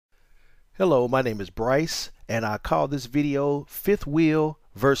Hello, my name is Bryce, and I call this video Fifth Wheel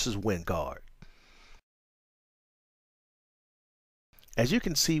versus Wind Guard. As you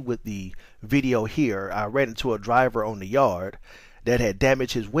can see with the video here, I ran into a driver on the yard that had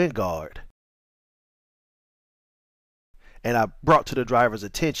damaged his wind guard. And I brought to the driver's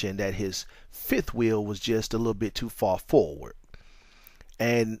attention that his fifth wheel was just a little bit too far forward.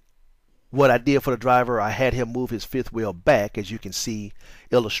 And what I did for the driver, I had him move his fifth wheel back, as you can see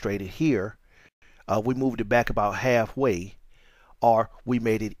illustrated here. We moved it back about halfway, or we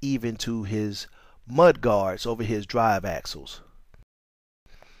made it even to his mud guards over his drive axles.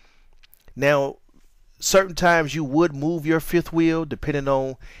 Now, certain times you would move your fifth wheel depending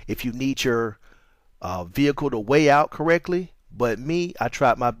on if you need your vehicle to weigh out correctly. But me, I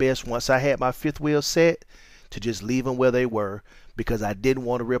tried my best once I had my fifth wheel set to just leave them where they were, because I didn't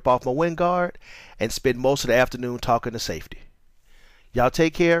want to rip off my wind guard and spend most of the afternoon talking to safety. Y'all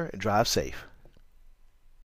take care and drive safe.